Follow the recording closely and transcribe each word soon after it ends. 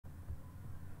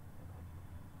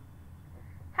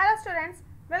students,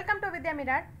 welcome to Vidya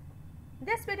Myriad.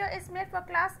 This video is made for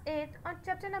class 8 on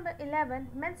chapter number 11,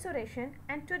 Mensuration,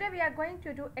 and today we are going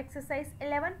to do exercise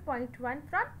 11.1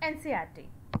 from Ncert.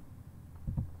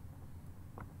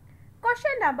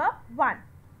 Question number 1.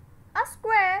 A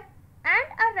square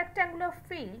and a rectangular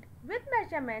field with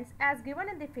measurements as given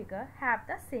in the figure have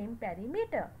the same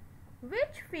perimeter.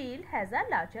 Which field has a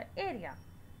larger area?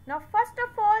 Now first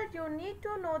of all, you need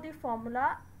to know the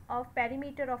formula of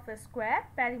perimeter of a square,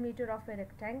 perimeter of a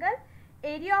rectangle,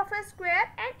 area of a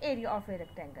square and area of a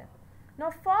rectangle.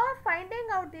 Now for finding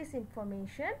out this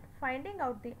information, finding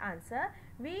out the answer,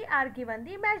 we are given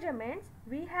the measurements.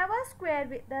 We have a square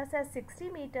with us as 60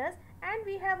 meters and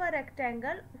we have a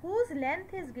rectangle whose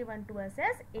length is given to us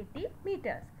as 80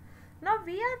 meters. Now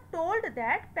we are told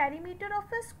that perimeter of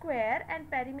a square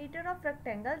and perimeter of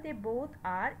rectangle, they both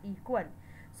are equal.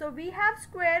 So we have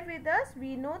square with us.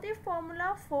 We know the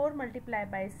formula 4 multiplied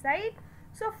by side.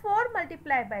 So 4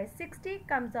 multiplied by 60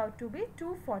 comes out to be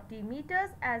 240 meters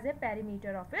as a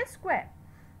perimeter of a square.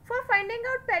 For finding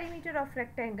out perimeter of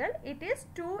rectangle, it is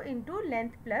 2 into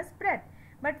length plus breadth.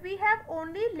 But we have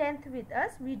only length with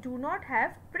us. We do not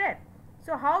have breadth.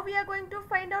 So how we are going to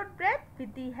find out breadth?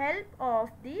 With the help of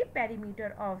the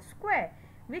perimeter of square.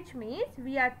 Which means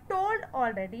we are told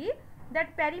already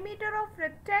that perimeter of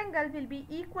rectangle will be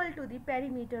equal to the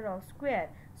perimeter of square.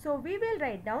 So we will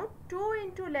write down 2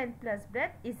 into length plus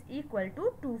breadth is equal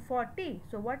to 240.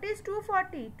 So what is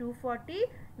 240? 240,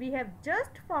 we have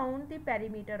just found the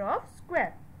perimeter of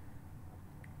square.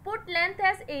 Put length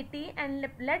as 80 and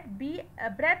let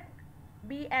breadth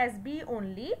be as b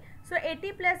only. So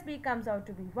 80 plus b comes out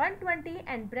to be 120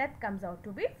 and breadth comes out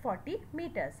to be 40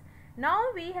 meters.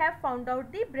 Now we have found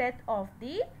out the breadth of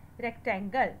the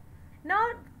rectangle.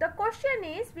 Now the question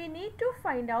is, we need to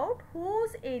find out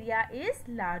whose area is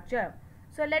larger.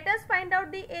 So let us find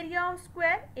out the area of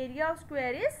square. Area of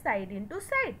square is side into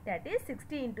side, that is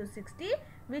 60 into 60,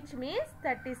 which means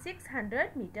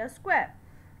 3600 meters square.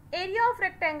 Area of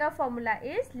rectangle formula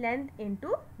is length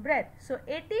into breadth. So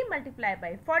 80 multiplied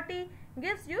by 40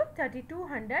 gives you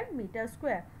 3200 meters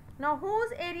square. Now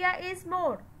whose area is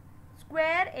more?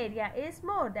 Square area is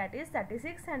more, that is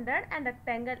 3600, and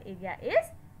rectangle area is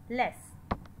less.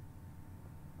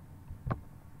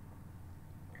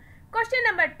 Question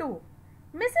number 2.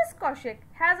 Mrs. Kaushik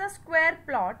has a square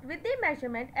plot with the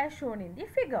measurement as shown in the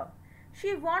figure.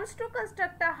 She wants to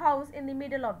construct a house in the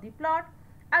middle of the plot.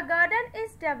 A garden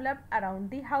is developed around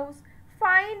the house.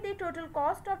 Find the total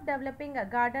cost of developing a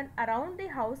garden around the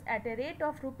house at a rate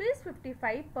of rupees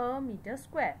 55 per meter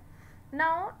square.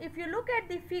 Now, if you look at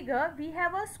the figure, we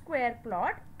have a square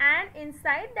plot and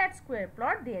inside that square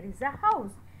plot there is a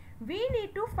house. We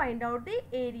need to find out the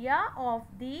area of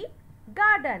the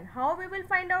garden. How we will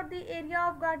find out the area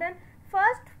of garden?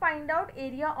 First, find out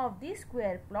area of the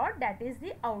square plot, that is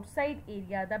the outside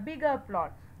area, the bigger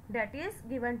plot, that is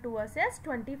given to us as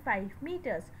 25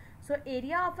 meters. So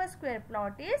area of a square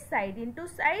plot is side into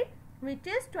side, which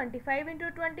is 25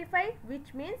 into 25,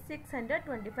 which means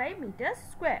 625 meters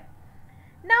square.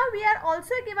 Now we are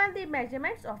also given the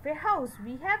measurements of a house.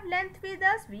 We have length with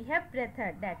us, we have breadth.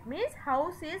 That means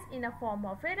house is in a form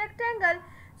of a rectangle.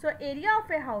 So area of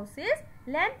a house is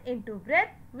length into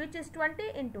breadth, which is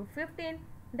 20 into 15.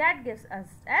 That gives us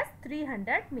as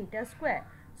 300 meters square.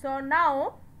 So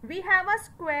now we have a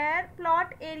square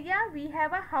plot area, we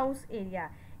have a house area.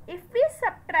 If we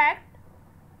subtract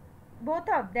both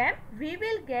of them, we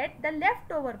will get the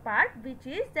leftover part, which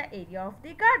is the area of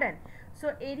the garden.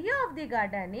 So area of the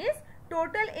garden is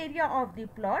total area of the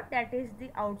plot, that is the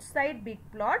outside big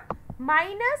plot,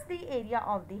 minus the area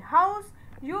of the house.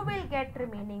 You will get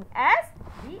remaining as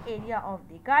the area of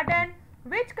the garden,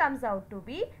 which comes out to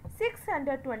be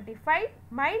 625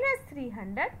 minus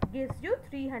 300 gives you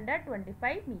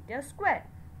 325 meters square.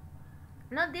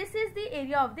 Now this is the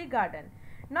area of the garden.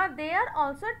 Now they are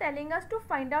also telling us to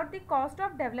find out the cost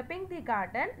of developing the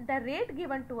garden. The rate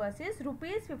given to us is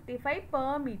rupees 55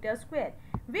 per meter square,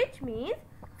 which means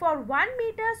for 1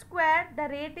 meter square the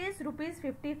rate is rupees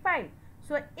 55.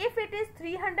 So if it is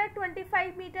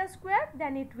 325 meters square,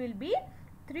 then it will be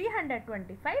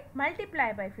 325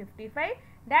 multiplied by 55.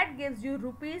 That gives you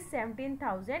rupees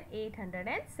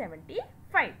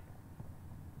 17,875.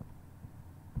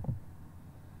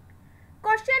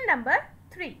 Question number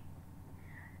 3.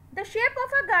 The shape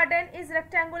of a garden is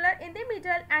rectangular in the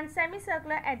middle and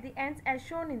semicircular at the ends as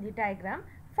shown in the diagram.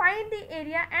 Find the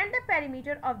area and the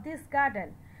perimeter of this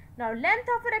garden. Now length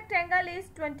of a rectangle is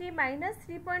 20 minus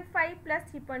 3.5 plus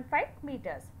 3.5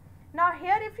 meters. Now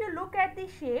here if you look at the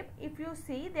shape, if you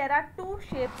see there are two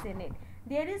shapes in it.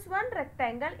 There is one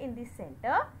rectangle in the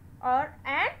center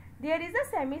and there is a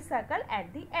semicircle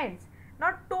at the ends.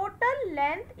 Now total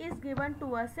length is given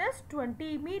to us as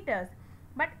 20 meters.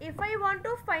 But if I want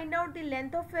to find out the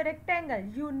length of a rectangle,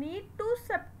 you need to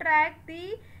subtract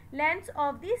the lengths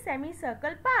of the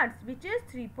semicircle parts, which is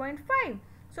 3.5.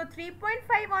 So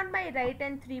 3.5 on my right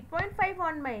and 3.5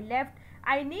 on my left.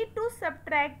 I need to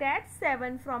subtract that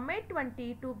 7 from my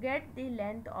 20 to get the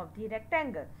length of the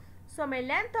rectangle. So my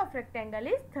length of rectangle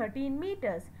is 13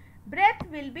 meters. Breadth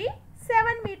will be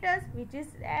 7 meters, which is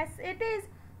as it is.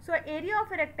 So area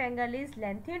of a rectangle is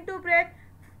length into breadth.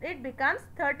 It becomes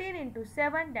 13 into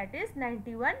 7, that is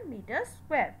 91 meters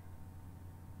square.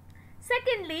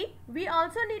 Secondly, we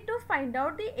also need to find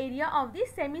out the area of the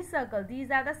semicircle. These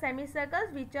are the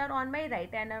semicircles which are on my right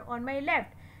and on my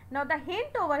left. Now the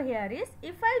hint over here is,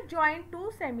 if I join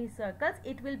two semicircles,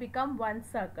 it will become one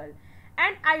circle.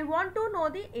 And I want to know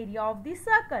the area of the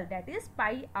circle, that is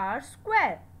pi r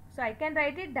square. So I can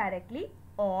write it directly,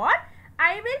 or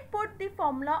I will put the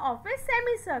formula of a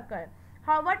semicircle.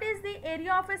 What is the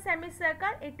area of a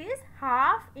semicircle? It is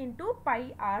half into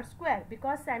pi r square,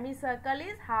 because semicircle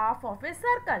is half of a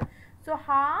circle. So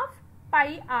half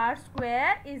pi r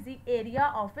square is the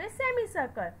area of a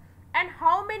semicircle. And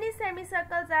how many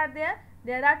semicircles are there?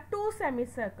 There are two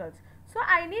semicircles. So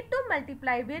I need to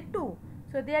multiply with 2.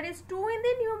 So there is 2 in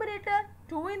the numerator,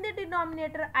 2 in the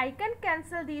denominator. I can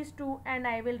cancel these 2 and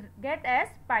I will get as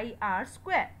pi r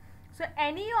square. So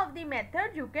any of the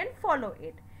method you can follow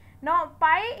it. Now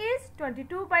pi is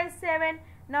 22 by 7.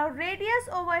 Now radius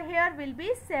over here will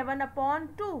be 7 upon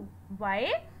 2.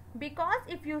 Why? Because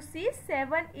if you see,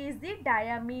 7 is the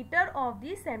diameter of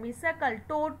the semicircle,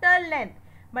 total length.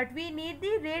 But we need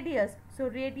the radius. So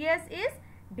radius is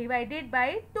divided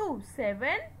by 2. 7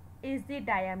 is the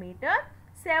diameter.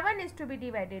 7 is to be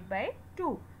divided by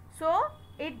 2. So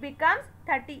it becomes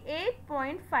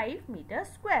 38.5 meters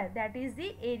square. That is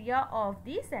the area of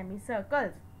the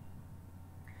semicircles.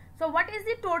 So what is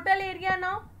the total area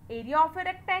now? Area of a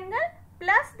rectangle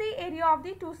plus the area of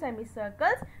the two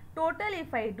semicircles. Total,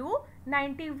 if I do,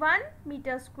 91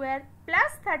 meters square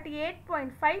plus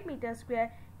 38.5 meters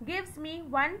square gives me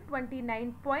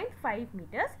 129.5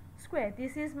 meters square.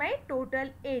 This is my total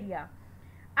area.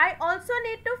 I also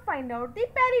need to find out the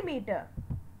perimeter.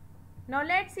 Now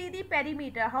let's see the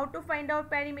perimeter. How to find out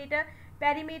perimeter?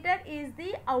 Perimeter is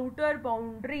the outer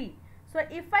boundary. So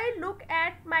if I look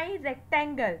at my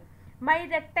rectangle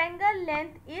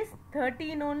length is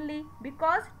 13 only,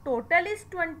 because total is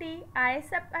 20. I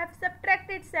have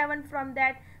subtracted 7 from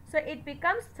that. So it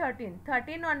becomes 13.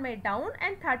 13 on my down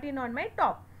and 13 on my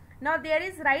top. Now there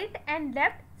is right and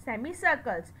left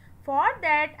semicircles. For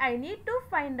that I need to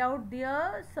find out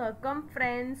the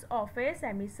circumference of a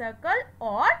semicircle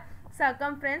or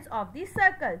circumference of the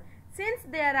circle. Since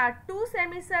there are two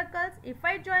semicircles, if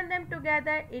I join them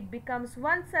together, it becomes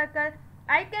one circle.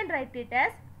 I can write it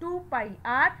as 2 pi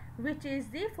r, which is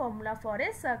the formula for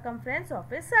a circumference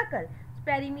of a circle.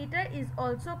 Perimeter is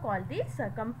also called the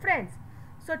circumference.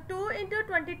 So 2 into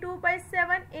 22 by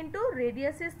 7 into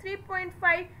radius is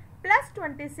 3.5 plus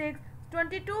 26.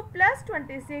 22 plus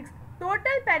 26.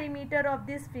 Total perimeter of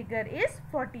this figure is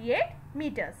 48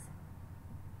 meters.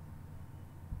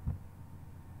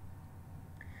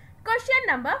 Question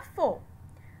number 4.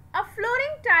 A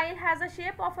flooring tile has a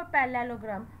shape of a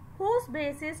parallelogram whose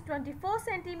base is 24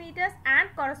 centimeters and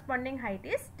corresponding height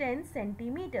is 10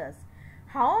 centimeters.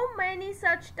 How many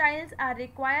such tiles are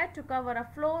required to cover a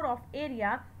floor of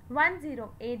area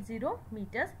 1080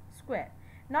 meters square?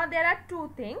 Now there are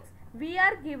two things. We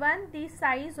are given the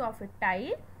size of a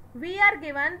tile. We are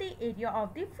given the area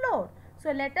of the floor.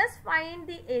 So let us find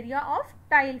the area of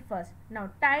tile first.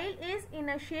 Now tile is in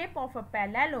a shape of a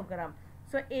parallelogram.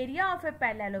 So area of a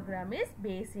parallelogram is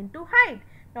base into height.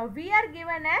 Now we are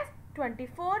given as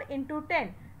 24 into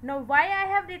 10. Now why I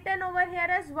have written over here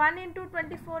as 1 into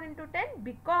 24 into 10?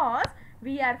 Because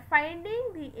we are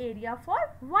finding the area for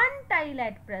one tile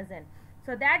at present.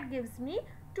 So that gives me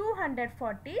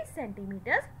 240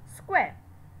 centimeters square.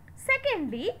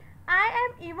 Secondly, I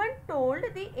am even told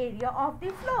the area of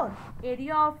the floor.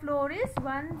 Area of floor is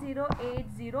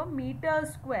 1080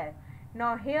 meters square.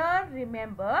 Now here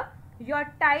remember,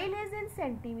 your tile is in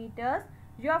centimeters,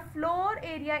 your floor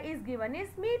area is given as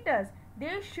meters.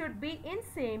 They should be in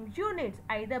same units.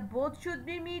 Either both should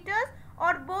be meters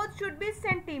or both should be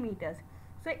centimeters.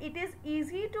 So it is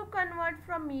easy to convert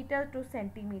from meters to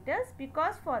centimeters,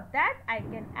 because for that I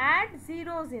can add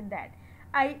zeros in that.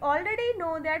 I already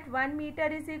know that 1 meter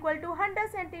is equal to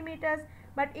 100 centimeters.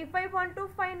 But if I want to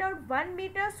find out 1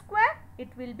 meter square, it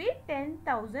will be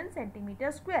 10,000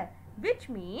 centimeters square. Which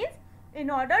means in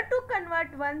order to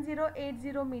convert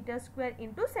 1080 meters square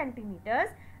into centimeters,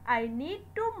 I need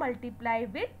to multiply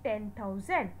with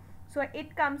 10,000. So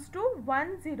it comes to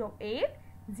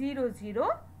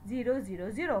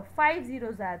 108,000,000. 5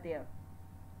 zeros are there.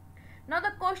 Now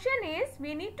the question is,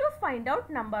 we need to find out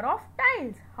number of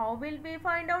tiles. How will we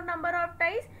find out number of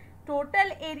tiles?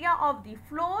 Total area of the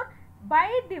floor,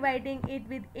 by dividing it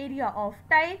with area of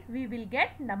tile, we will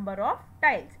get number of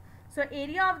tiles. So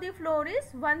area of the floor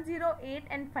is 108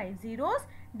 and 5 zeros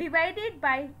divided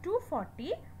by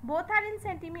 240. Both are in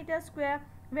centimeter square.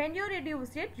 When you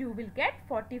reduce it, you will get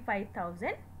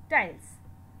 45,000 tiles.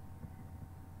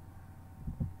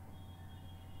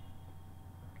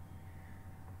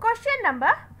 Question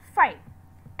number 5.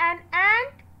 An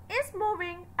ant is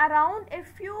moving around a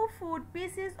few food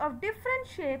pieces of different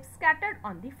shapes scattered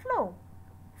on the floor.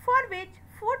 For which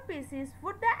food pieces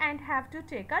would the ant have to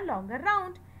take a longer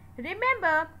round?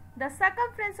 Remember, the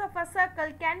circumference of a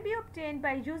circle can be obtained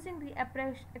by using the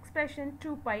expression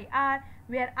 2 pi r,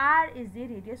 where r is the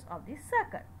radius of the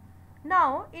circle.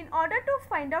 Now, in order to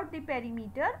find out the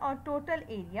perimeter or total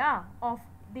area of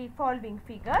the following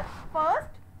figure,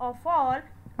 first of all,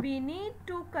 we need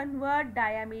to convert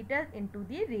diameter into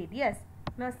the radius.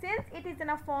 Now, since it is in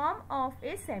a form of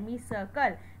a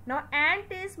semicircle, now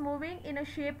ant is moving in a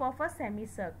shape of a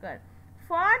semicircle.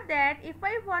 For that, if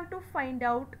I want to find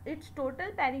out its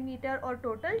total perimeter or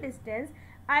total distance,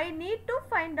 I need to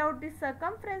find out the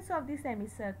circumference of the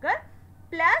semicircle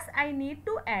plus I need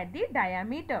to add the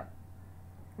diameter.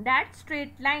 That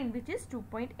straight line, which is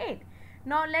 2.8.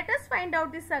 Now let us find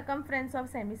out the circumference of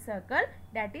semicircle,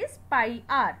 that is pi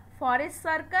r. For a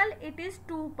circle it is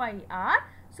 2 pi r.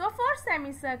 So for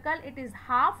semicircle it is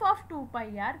half of 2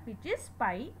 pi r, which is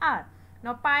pi r.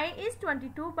 Now pi is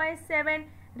 22/7.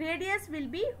 Radius will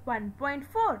be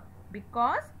 1.4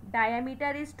 because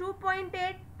diameter is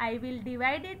 2.8. I will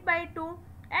divide it by 2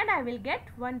 and I will get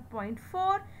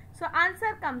 1.4. So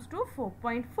answer comes to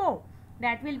 4.4.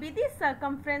 That will be the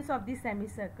circumference of the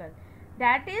semicircle.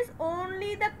 That is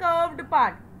only the curved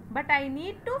part, but I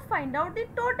need to find out the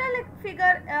total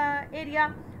figure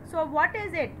area. So what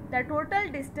is it? The total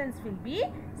distance will be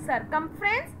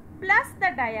circumference plus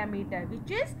the diameter,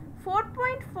 which is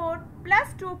 4.4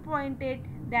 plus 2.8,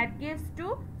 that gives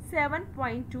to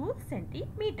 7.2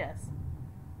 centimeters.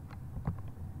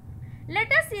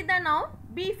 Let us see the now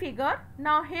B figure.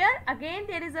 Now here again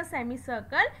there is a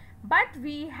semicircle, but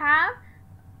we have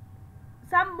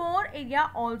some more area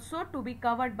also to be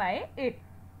covered by it.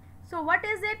 So what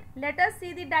is it? Let us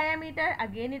see the diameter.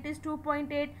 Again it is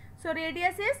 2.8. So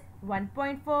radius is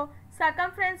 1.4.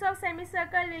 Circumference of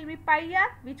semicircle will be pi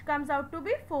r, which comes out to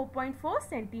be 4.4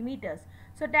 centimeters.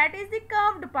 So that is the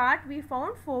curved part. We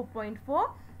found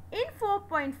 4.4. In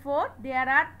 4.4 there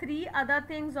are 3 other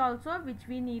things also which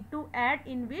we need to add,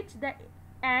 in which the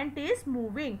ant is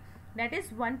moving. That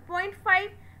is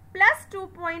 1.5 plus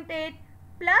 2.8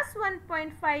 plus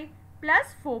 1.5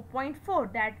 plus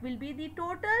 4.4. That will be the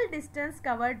total distance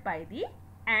covered by the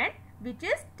ant, which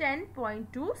is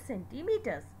 10.2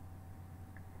 centimeters.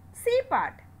 C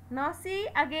part. Now see,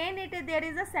 again there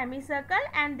is a semicircle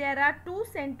and there are 2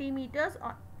 centimeters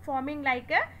forming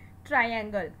like a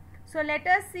triangle. So let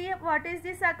us see what is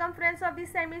the circumference of the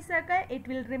semicircle. It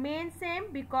will remain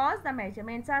same because the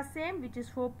measurements are same, which is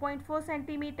 4.4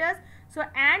 centimeters. So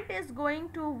ant is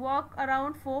going to walk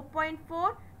around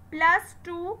 4.4 plus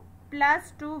 2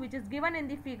 which is given in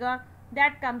the figure.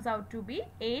 That comes out to be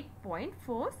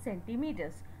 8.4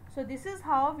 centimeters. So this is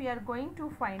how we are going to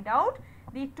find out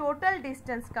the total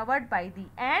distance covered by the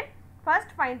ant.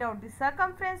 First find out the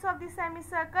circumference of the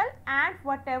semicircle and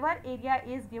whatever area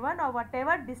is given or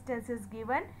whatever distance is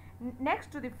given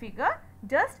next to the figure,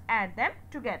 just add them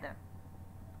together.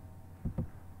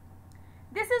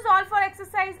 This is all for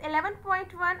exercise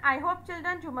 11.1. I hope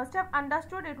children you must have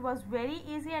understood. It was very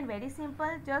easy and very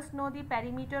simple. Just know the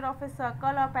perimeter of a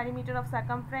circle or perimeter of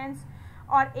circumference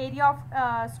or area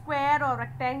of square or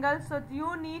rectangle. So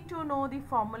you need to know the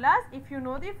formulas. If you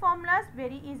know the formulas,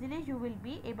 very easily you will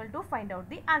be able to find out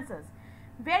the answers.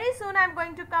 Very soon I am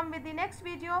going to come with the next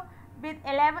video with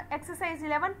exercise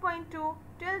 11.2.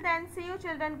 Till then, see you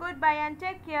children. Goodbye and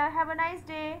take care. Have a nice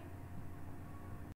day.